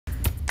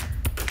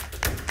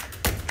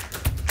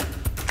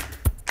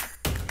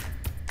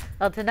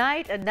Well,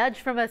 tonight, a nudge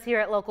from us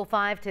here at Local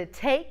 5 to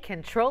take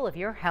control of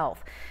your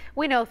health.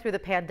 We know through the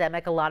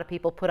pandemic, a lot of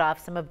people put off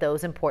some of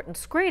those important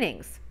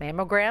screenings.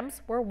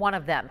 Mammograms were one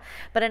of them.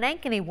 But an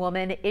Ankeny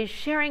woman is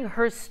sharing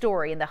her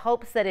story in the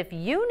hopes that if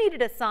you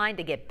needed a sign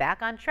to get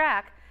back on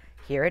track,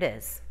 here it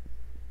is.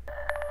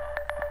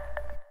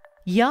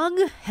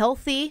 Young,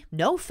 healthy,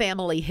 no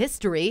family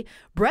history,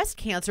 breast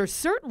cancer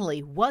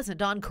certainly wasn't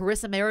on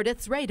Carissa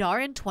Meredith's radar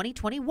in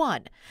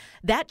 2021.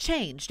 That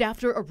changed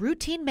after a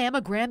routine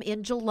mammogram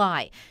in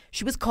July.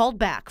 She was called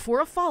back for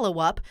a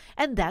follow-up,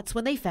 and that's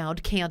when they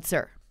found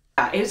cancer.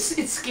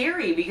 It's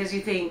scary because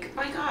you think,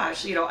 my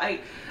gosh,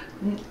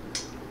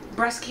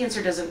 breast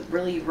cancer doesn't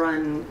really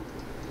run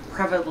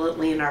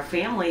prevalently in our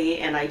family,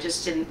 and I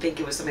just didn't think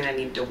it was something I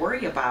needed to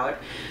worry about.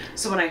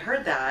 So when I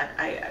heard that,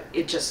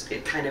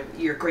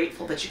 you're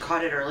grateful that you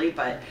caught it early,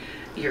 but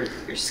you're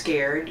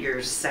scared,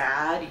 you're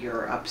sad,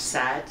 you're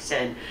upset,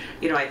 and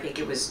I think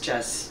it was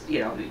just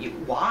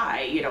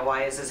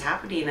why is this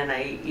happening?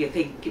 And you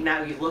think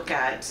now you look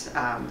at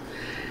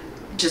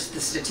just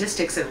the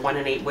statistics, and 1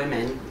 in 8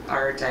 women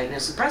are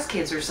diagnosed with breast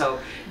cancer, so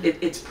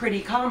it's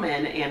pretty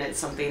common, and it's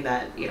something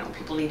that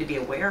people need to be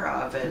aware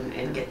of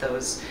and get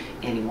those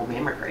annual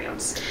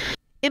mammograms.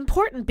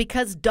 Important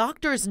because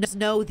doctors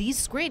know these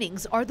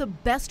screenings are the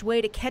best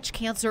way to catch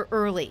cancer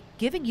early,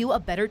 giving you a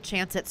better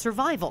chance at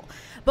survival.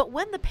 But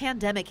when the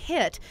pandemic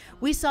hit,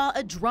 we saw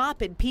a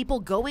drop in people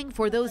going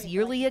for those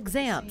yearly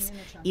exams.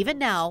 Even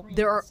now,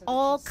 there are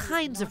all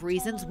kinds of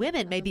reasons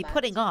women may be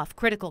putting off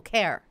critical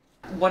care.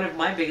 One of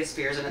my biggest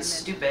fears, and it's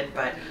stupid,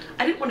 but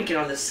I didn't want to get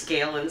on the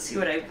scale and see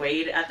what I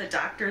weighed at the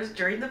doctor's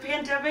during the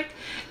pandemic,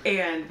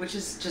 which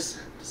is just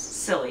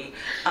silly.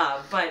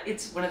 But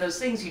it's one of those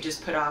things you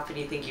just put off and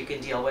you think you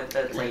can deal with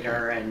it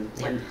later and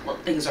when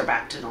things are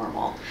back to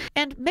normal.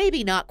 And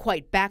maybe not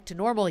quite back to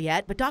normal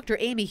yet, but Dr.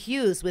 Amy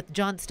Hughes with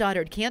John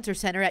Stoddard Cancer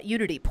Center at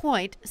Unity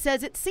Point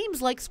says it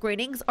seems like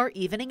screenings are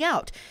evening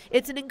out.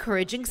 It's an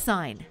encouraging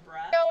sign.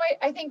 No,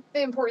 I think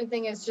the important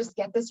thing is just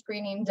get the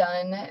screening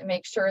done,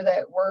 make sure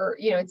that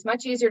it's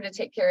much easier to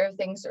take care of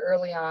things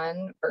early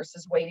on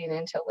versus waiting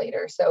until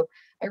later. So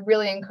I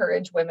really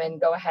encourage women,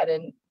 go ahead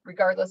and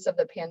regardless of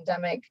the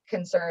pandemic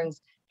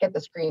concerns, get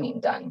the screening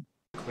done.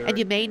 And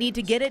you may need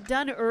to get it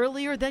done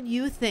earlier than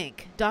you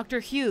think. Dr.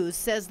 Hughes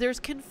says there's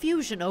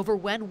confusion over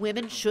when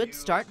women should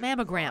start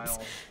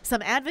mammograms.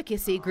 Some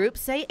advocacy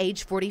groups say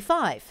age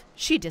 45.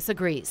 She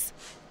disagrees.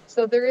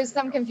 So there is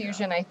some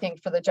confusion, I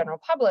think, for the general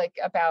public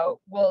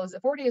about, well, is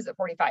it 40, is it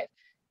 45?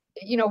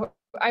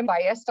 I'm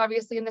biased,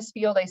 obviously, in this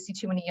field. I see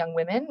too many young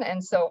women.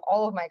 And so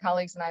all of my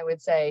colleagues and I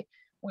would say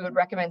we would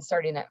recommend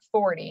starting at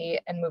 40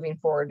 and moving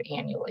forward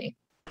annually.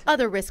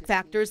 Other risk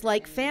factors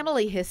like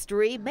family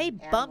history may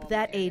bump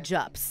that age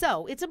up,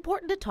 so it's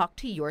important to talk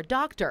to your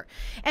doctor.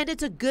 And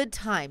it's a good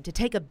time to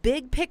take a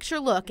big picture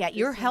look at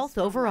your health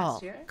overall.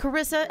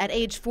 Carissa, at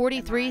age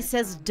 43,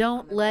 says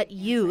don't let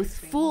youth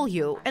fool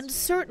you, and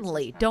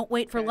certainly don't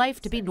wait for life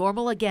to be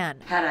normal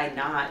again. Had I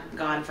not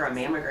gone for a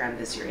mammogram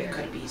this year, it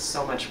could be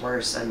so much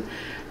worse. And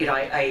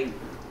I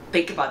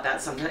think about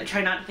that sometimes. I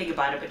try not to think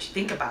about it, but you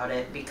think about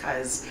it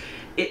because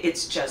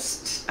it's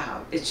just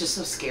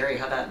so scary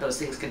how those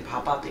things can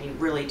pop up, and you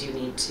really do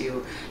need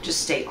to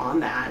just stay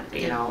on that.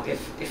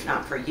 If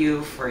not for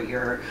you, for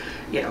your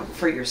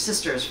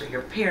sisters, for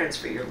your parents,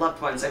 for your loved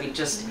ones. I mean,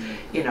 just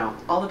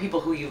all the people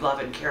who you love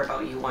and care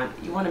about. You want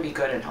to be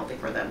good and healthy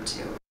for them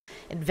too.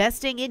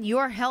 Investing in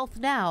your health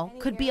now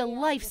could be a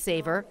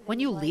lifesaver when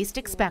you least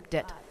expect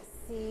it.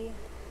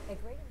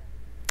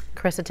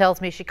 Carissa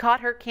tells me she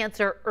caught her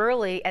cancer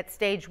early at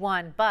stage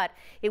 1, but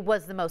it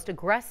was the most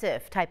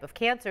aggressive type of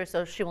cancer,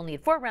 so she will need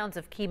 4 rounds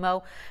of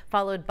chemo,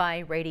 followed by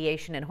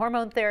radiation and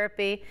hormone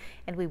therapy,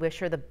 and we wish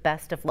her the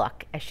best of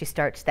luck as she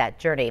starts that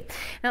journey.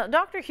 Now,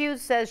 Dr.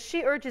 Hughes says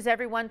she urges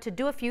everyone to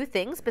do a few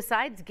things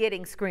besides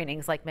getting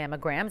screenings like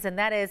mammograms, and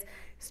that is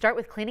start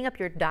with cleaning up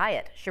your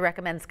diet. She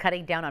recommends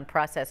cutting down on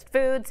processed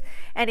foods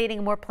and eating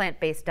a more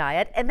plant-based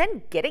diet, and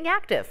then getting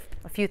active,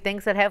 a few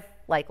things that have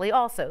likely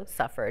also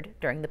suffered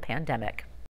during the pandemic.